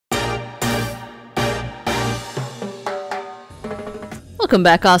Welcome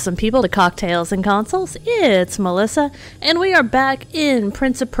back, awesome people, to Cocktails and Consoles. It's Melissa, and we are back in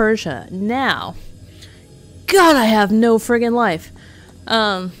Prince of Persia. Now, God, I have no friggin' life.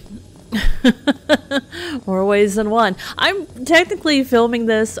 More ways than one. I'm technically filming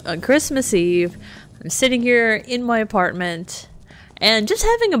this on Christmas Eve. I'm sitting here in my apartment and just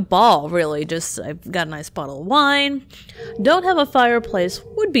having a ball, really. I've got a nice bottle of wine. Don't have a fireplace.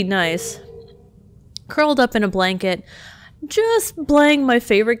 Would be nice. Curled up in a blanket. Just playing my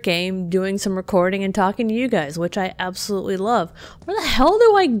favorite game, doing some recording and talking to you guys, which I absolutely love. Where the hell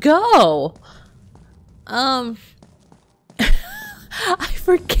do I go? I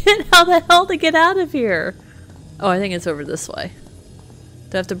forget how the hell to get out of here. Oh, I think it's over this way.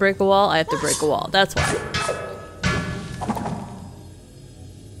 Do I have to break a wall? I have to break a wall. That's why.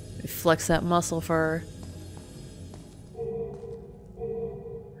 Flex that muscle for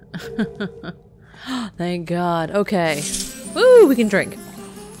her. Thank God. Okay. Woo, we can drink.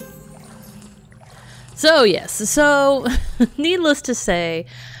 So, yes. Needless to say,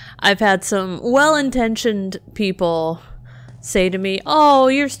 I've had some well-intentioned people say to me, "Oh,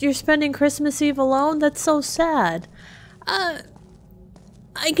 you're spending Christmas Eve alone? That's so sad." I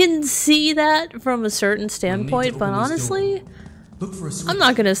can see that from a certain standpoint, but honestly, I'm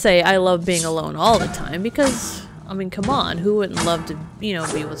not gonna say I love being alone all the time because, I mean, come on, who wouldn't love to, be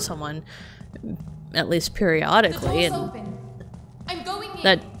with someone at least periodically? And I'm going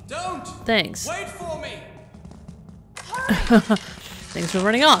in. Don't. Thanks. Wait for me. Thanks for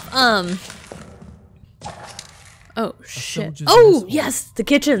running off. Oh shit. Oh yes, the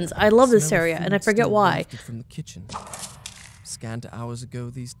kitchens. I love this area, and I forget why. From the kitchen. Scanned hours ago,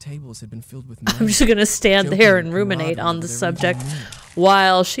 these tables had been filled with I'm just gonna stand there and ruminate on the subject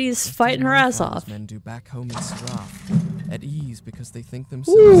while she's fighting her ass off. Men do back home in Strath, at ease because they think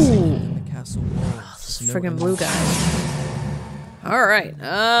themselves safe in the castle walls. This friggin' blue guy. Alright,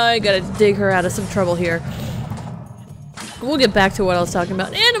 I gotta dig her out of some trouble here. We'll get back to what I was talking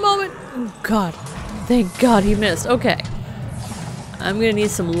about in a moment. Oh God. Thank God he missed. Okay. I'm gonna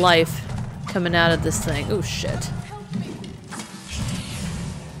need some life coming out of this thing. Oh shit.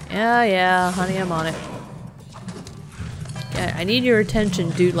 Yeah, honey, I'm on it. Yeah, I need your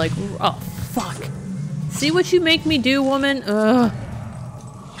attention, dude. Like, oh, fuck. See what you make me do, woman? Ugh.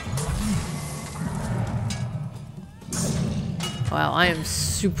 Wow, I am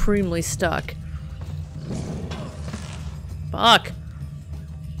supremely stuck. Fuck.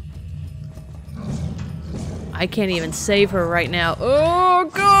 I can't even save her right now. Oh,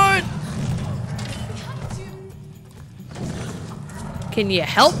 God! Can you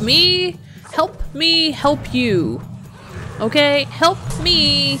help me? Help me help you. Okay? Help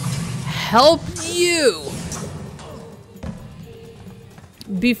me help you.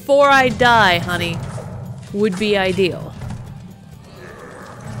 Before I die, honey, would be ideal.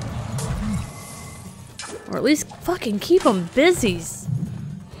 Or at least fucking keep them busy.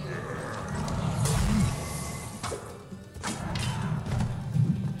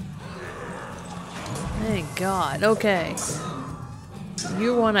 Thank God. Okay.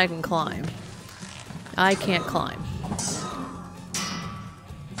 You're one I can climb. I can't climb.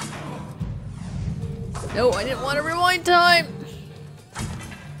 No, I didn't want to rewind time!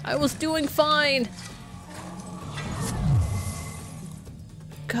 I was doing fine!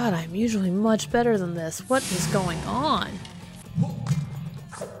 God, I'm usually much better than this. What is going on?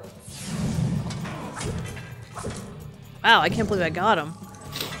 Wow, I can't believe I got him.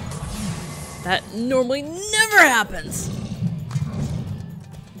 That normally never happens!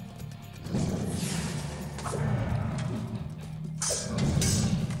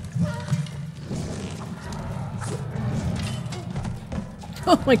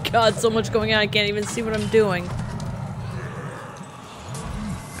 Oh my God, so much going on, I can't even see what I'm doing.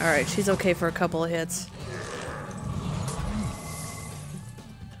 Alright, she's okay for a couple of hits.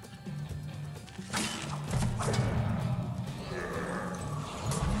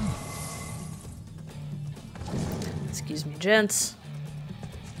 Excuse me, gents.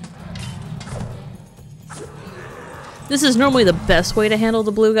 This is normally the best way to handle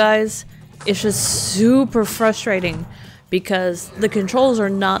the blue guys. It's just super frustrating because the controls are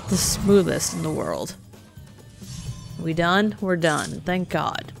not the smoothest in the world. We done? We're done. Thank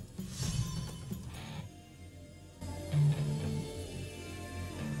God.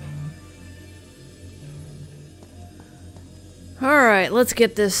 Alright, let's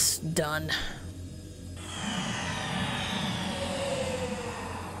get this done.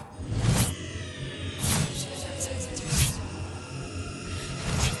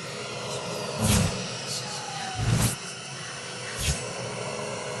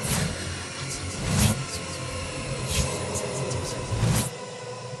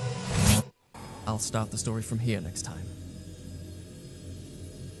 start the story from here next time.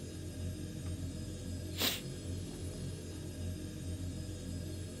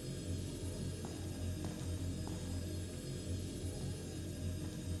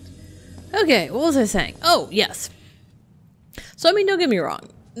 Okay, what was I saying? Oh, yes. So, I mean, don't get me wrong.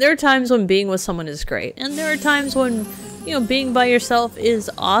 There are times when being with someone is great, and there are times when, you know, being by yourself is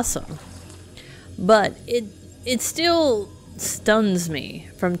awesome. But it still stuns me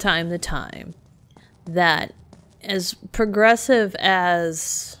from time to time that as progressive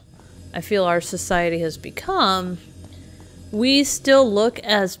as I feel our society has become, we still look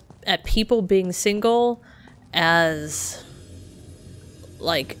at people being single as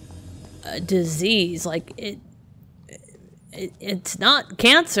like a disease. Like it's not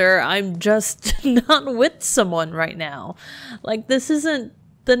cancer. I'm just not with someone right now. Like, this isn't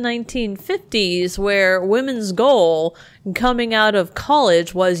the 1950s where women's goal coming out of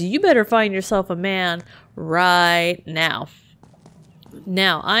college was you better find yourself a man right now.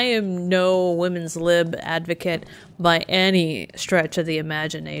 Now, I am no women's lib advocate by any stretch of the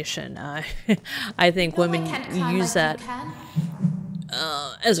imagination. I think women use that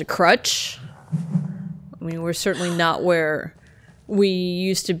as a crutch. I mean, we're certainly not where we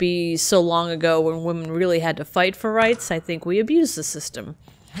used to be so long ago when women really had to fight for rights. I think we abuse the system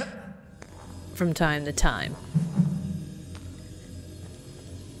from time to time.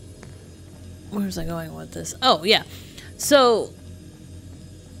 Where was I going with this? Oh, yeah. So,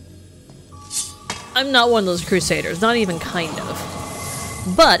 I'm not one of those crusaders, not even kind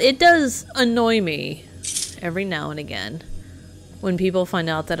of. But it does annoy me every now and again when people find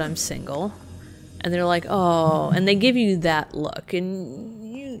out that I'm single. And they're like, oh, and they give you that look.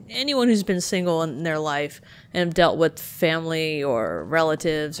 And anyone who's been single in their life and have dealt with family or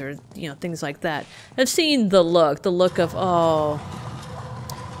relatives or, you know, things like that, have seen the look of, oh,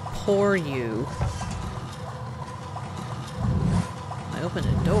 poor you. I opened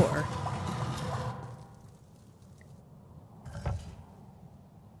a door.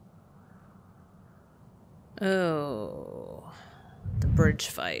 Oh, the bridge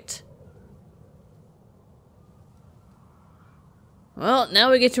fight. Well, now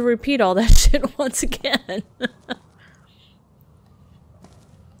we get to repeat all that shit once again.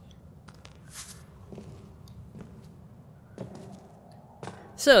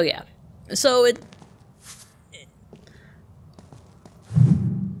 So, yeah. So,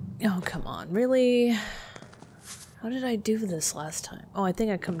 oh, come on. Really? How did I do this last time? Oh, I think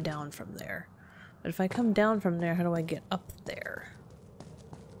I come down from there. But if I come down from there, how do I get up there?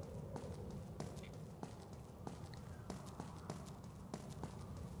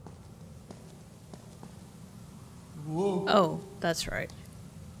 Whoa. Oh, that's right.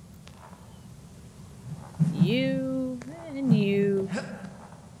 You and you.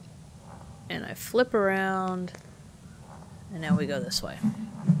 And I flip around. And now we go this way.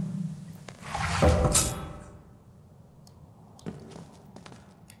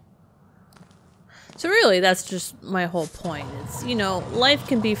 So really, that's just my whole point. It's, you know, life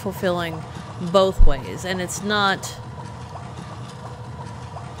can be fulfilling both ways. And it's not...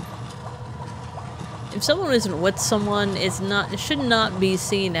 If someone isn't with someone, it should not be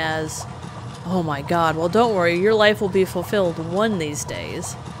seen as, oh my god, well don't worry, your life will be fulfilled one these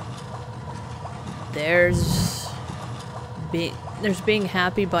days. There's being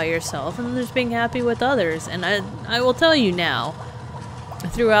happy by yourself, and there's being happy with others. And I will tell you now,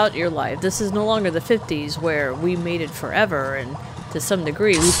 throughout your life, this is no longer the 50s where we mated forever, and to some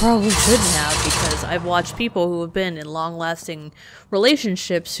degree we probably shouldn't have, because I've watched people who have been in long-lasting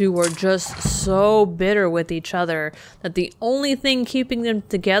relationships who were just so bitter with each other that the only thing keeping them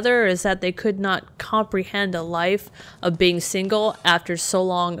together is that they could not comprehend a life of being single after so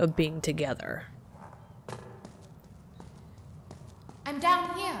long of being together. I'm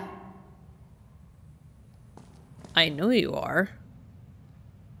down here. I know you are.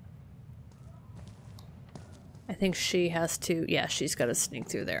 I think she has to, yeah, she's got to sneak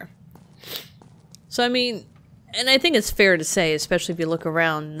through there. So, I mean, and I think it's fair to say, especially if you look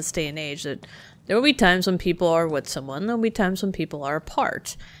around in this day and age, that there will be times when people are with someone, there will be times when people are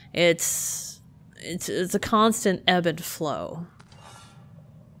apart. It's a constant ebb and flow.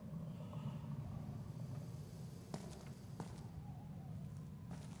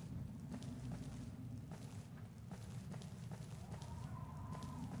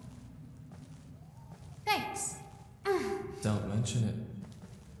 Thanks. Don't mention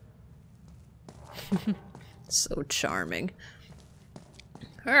it. So charming.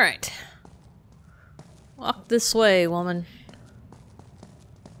 Alright. Walk this way, woman.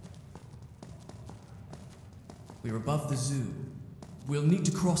 We're above the zoo. We'll need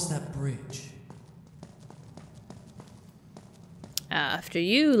to cross that bridge. After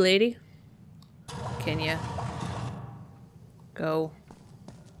you, lady. Can you go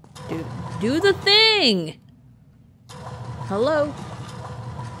do the thing? Hello?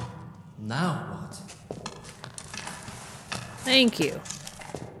 Now what? Thank you.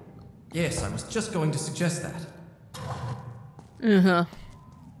 Yes, I was just going to suggest that. Uh-huh.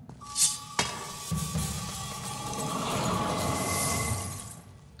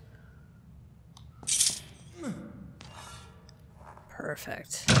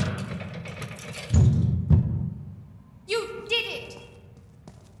 Perfect. You did it!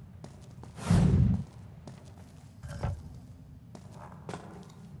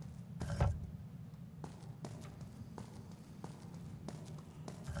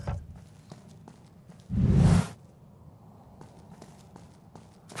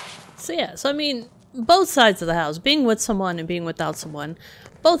 So yeah, so I mean, both sides of the house, being with someone and being without someone,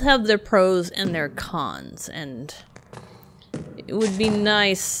 both have their pros and their cons, and it would be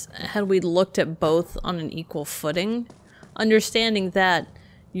nice had we looked at both on an equal footing, understanding that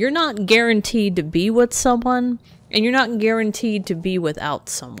you're not guaranteed to be with someone, and you're not guaranteed to be without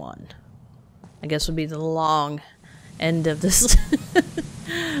someone. I guess would be the long end of this.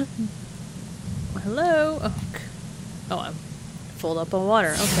 Hello? Oh, I'm filled up on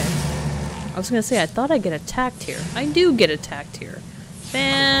water. Okay. I was gonna say, I thought I'd get attacked here. I do get attacked here.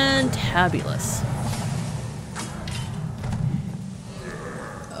 Fantabulous.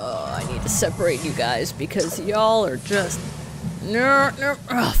 Oh, I need to separate you guys because y'all are just... No, no.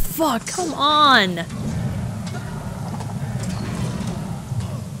 Oh, fuck. Come on.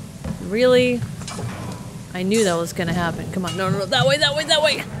 Really? I knew that was gonna happen. Come on. No, no, no. That way, that way, that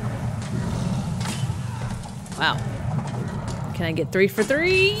way. Wow. Can I get 3 for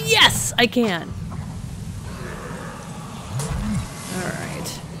 3? Yes, I can.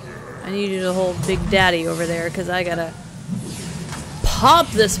 Alright. I need you to hold Big Daddy over there because I gotta pop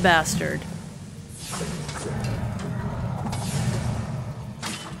this bastard.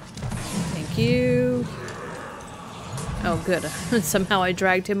 Thank you. Oh, good. Somehow I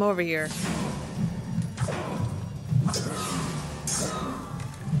dragged him over here.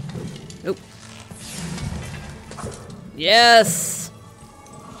 Nope. Yes!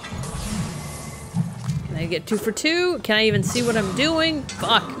 Can I get 2 for 2? Can I even see what I'm doing?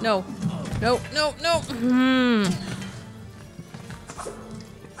 Fuck, no. No, no, no.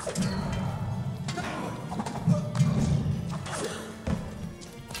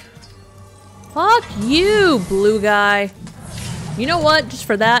 Fuck you, blue guy. You know what? Just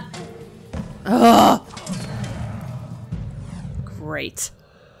for that. Ugh. Great.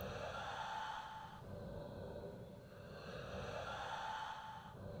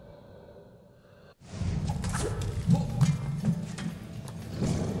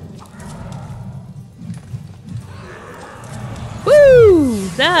 Woo!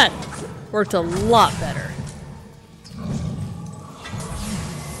 That worked a lot better.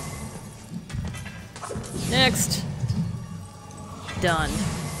 Next. Done.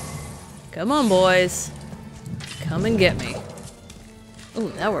 Come on, boys. Come and get me. Ooh,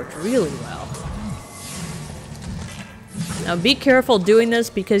 that worked really well. Now be careful doing this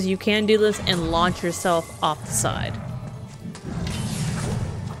because you can do this and launch yourself off the side.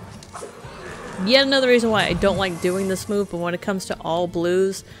 Yet another reason why I don't like doing this move, but when it comes to all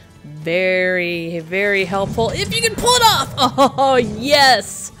blues, very, very helpful if you can pull it off! Oh,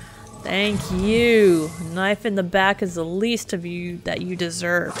 yes! Thank you. Knife in the back is the least of you that you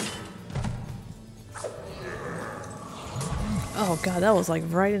deserve. Oh god, that was like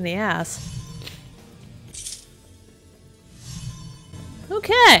right in the ass.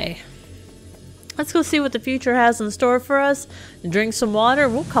 Okay. Let's go see what the future has in store for us. Drink some water.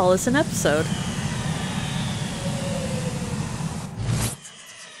 We'll call this an episode.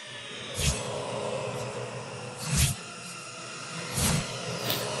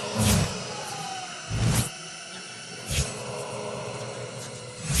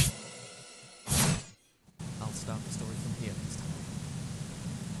 I'll start the story from here next time.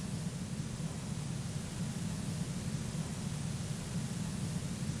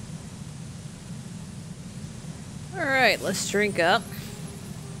 Alright, let's drink up.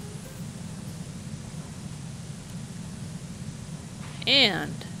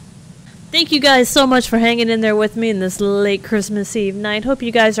 And thank you guys so much for hanging in there with me in this late Christmas Eve night. Hope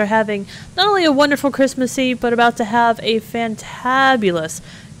you guys are having not only a wonderful Christmas Eve, but about to have a fantabulous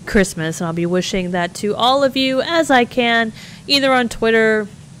Christmas. And I'll be wishing that to all of you as I can, either on Twitter,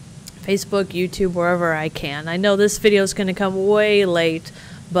 Facebook, YouTube, wherever I can. I know this video is going to come way late,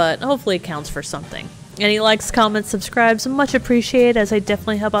 but hopefully it counts for something. Any likes, comments, subscribes, much appreciated as I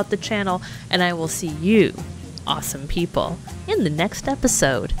definitely help out the channel, and I will see you awesome people in the next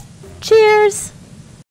episode. Cheers!